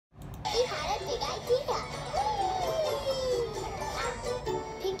He had a big idea.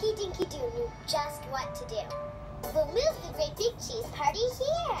 Pinky Dinky Doo knew just what to do. We'll move the great big cheese party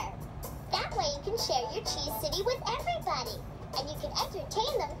here. That way you can share your cheese city with everybody. And you can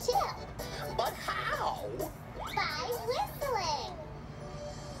entertain them too. But how? By whistling.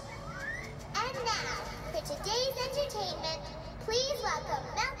 And now, for today's entertainment, please welcome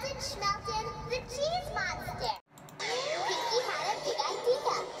Melton Schmelton, the cheese monster. Pinky had a big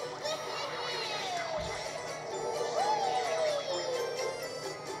idea.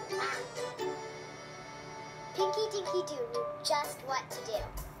 Pinky Dinky Doo knew just what to do.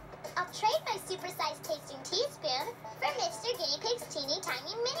 I'll trade my supersized tasting teaspoon for Mr. Guinea Pig's teeny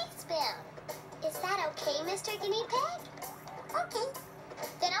tiny mini spoon. Is that okay, Mr. Guinea Pig? Okay.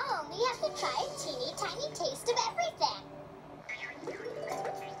 Then I'll only have to try a teeny tiny taste of everything.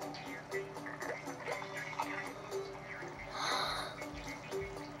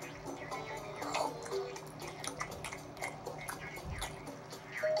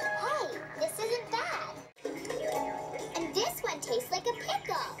 Hey, this isn't bad. And this one tastes like a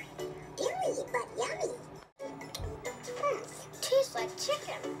pickle. Ewy, but yummy. Tastes like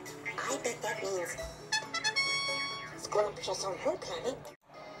chicken. I bet that means scrumptious on her planet.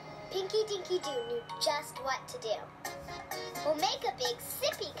 Pinky Dinky Doo knew just what to do. We'll make a big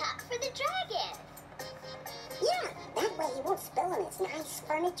sippy cup for the dragon. Yeah, that way he won't spill on his nice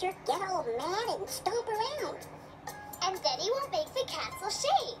furniture, get all mad, and stomp around. And then he won't make the castle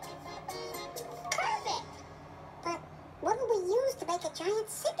shake. Perfect. But what will we use to make a giant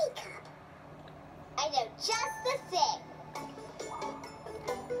sippy cup? I know just the thing.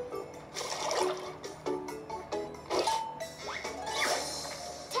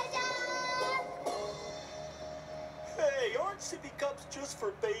 Ta-da! Hey, aren't sippy cups just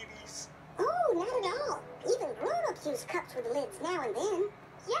for babies? Oh, not at all. Even grown-ups use cups with lids now and then.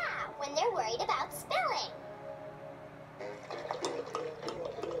 Yeah, when they're worried about spilling.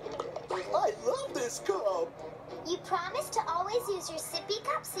 I love this cup. You promise to always use your sippy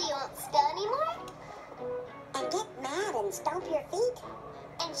cup so you won't spill anymore? And get mad and stomp your feet.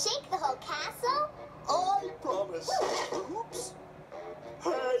 And shake the whole castle? I promise. Oops.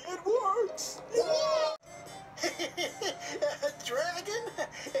 Hey, it works. Yay! Dragon?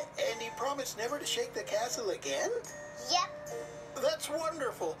 And he promised never to shake the castle again? Yep. That's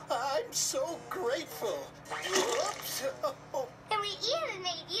wonderful. I'm so grateful. Whoops. Oh, And we even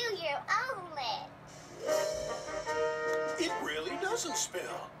made you your own lid. it really doesn't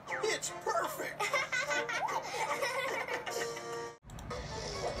spill. It's perfect.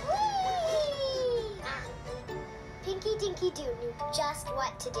 Whee! Pinky Dinky Doo knew just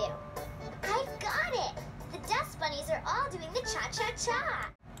what to do. I've got it! The dust bunnies are all doing the cha-cha-cha.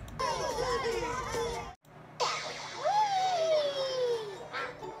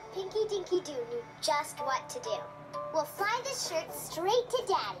 Pinky Dinky Doo knew just what to do. We'll fly the shirt straight to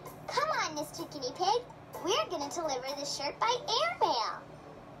Daddy. Come on, Mr. Guinea Pig. We're gonna deliver the shirt by airmail.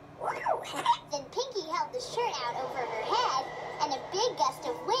 Then Pinky held the shirt out over her head, and a big gust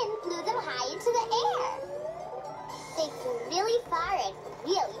of wind blew them high into the air. They flew really far and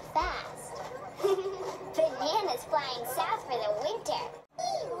really fast. Bananas flying south for the winter.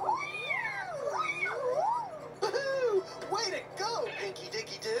 Woohoo! Way to go, Pinky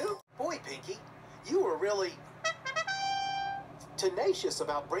Dinky Doo. Boy, Pinky, you were really tenacious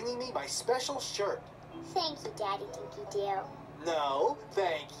about bringing me my special shirt. Thank you, Daddy Dinky Doo. No,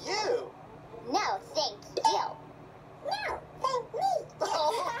 thank you. No, thank you. No, thank me.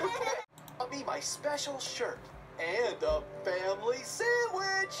 Got me my special shirt and a family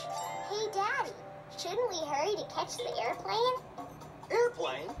sandwich. Hey, Daddy, shouldn't we hurry to catch the airplane?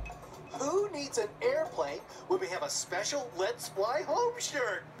 Airplane? Who needs an airplane when we have a special Let's Fly Home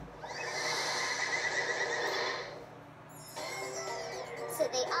shirt? So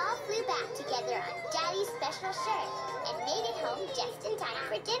they all flew back together on Daddy's special shirt and made it home just in time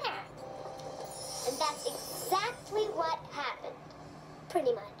for dinner. And that's exactly what happened.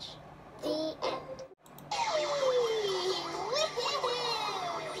 Pretty much. The end.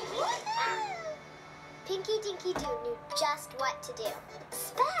 Pinky Dinky Doo knew just what to do.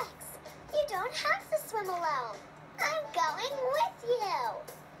 Specs, you don't have to swim alone. I'm going with you.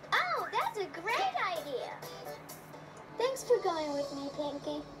 Oh, that's a great idea. Thanks for going with me,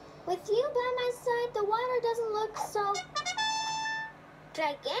 Pinky. With you by my side, the water doesn't look so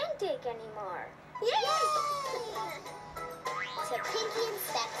gigantic anymore. Yay! So Pinky and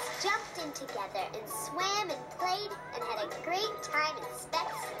Specs jumped in together and swam and played and had a great time in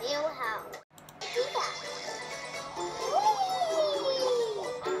Specs' new home.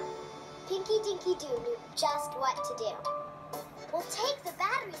 Pinky Dinky Doo knew just what to do. We'll take the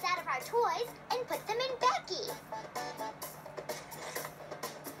batteries out of our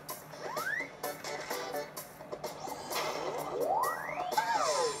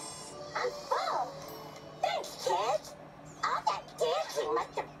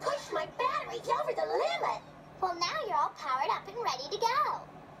like to push my batteries over the limit. Well, now you're all powered up and ready to go.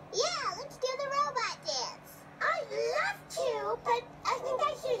 Yeah, let's do the robot dance. I'd love to, but I think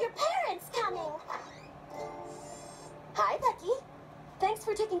I hear your parents coming. Hi, Becky. Thanks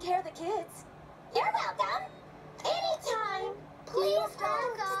for taking care of the kids. You're welcome. Anytime. Please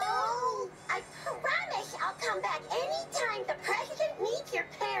don't go. I promise I'll come back anytime the president needs your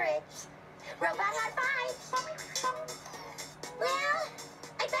parents. Robot high five. Well,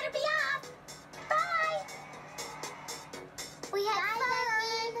 I better be off. Bye. We had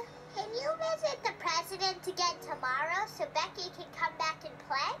fun. Can you visit the president again tomorrow so Becky can come back and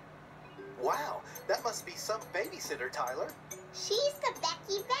play? Wow, that must be some babysitter, Tyler. She's the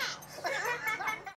Becky vet.